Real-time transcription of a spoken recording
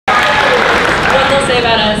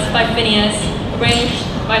About Us by FINNEAS, arranged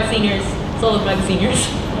by the seniors, soloed by the seniors.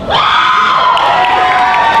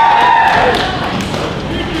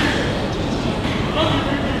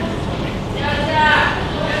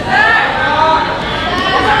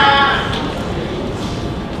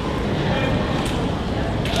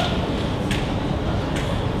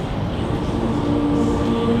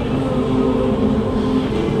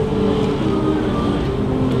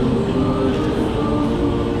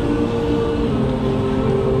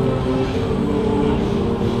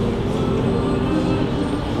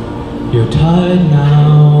 You're tired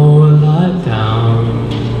now, lie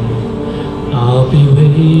down. I'll be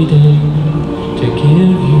waiting to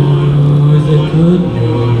give you the good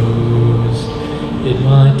news. It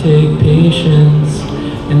might take patience,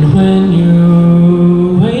 and when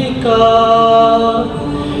you wake up,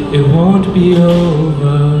 it won't be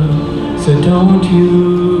over, so don't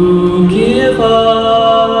you give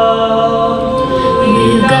up.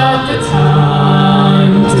 We've got the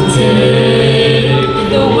time to take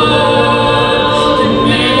the world.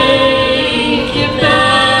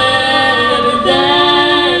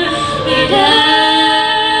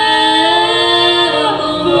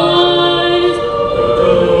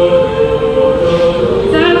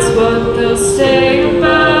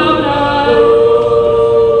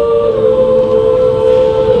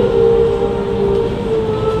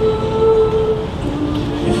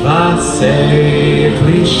 If I say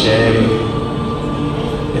cliche,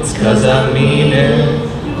 it's 'cause I mean it.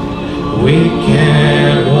 We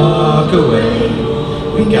can't walk away,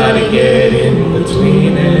 we gotta get in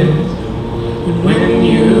between it. And when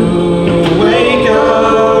you wake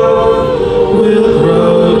up, we'll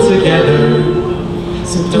grow together,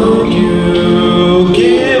 so don't you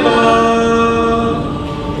give up.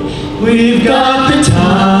 We've got the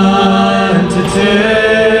time to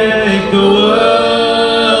take the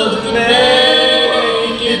world and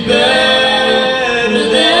make it better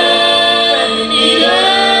than it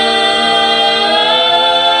ever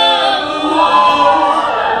was.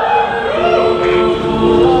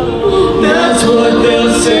 That's what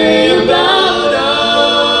they'll say about us.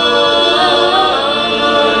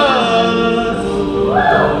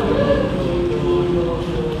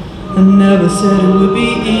 I never said it would be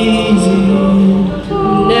easy.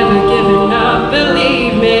 Never giving up,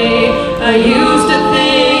 believe me. I used to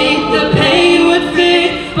think the pain would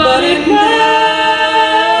fade, but it never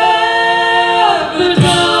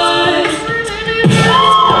does.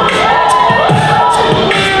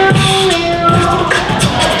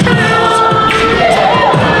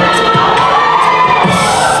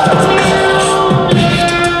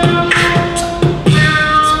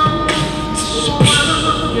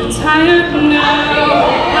 You're tired now,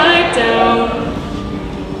 lie down.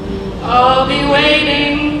 I'll be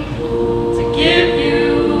waiting to give you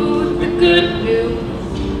the good news.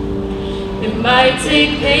 It might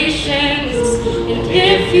take patience, and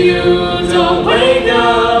if you don't wake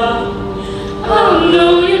up, I'll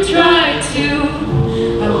know you tried to.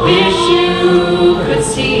 I wish you could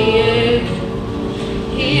see it.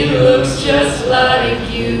 He looks just like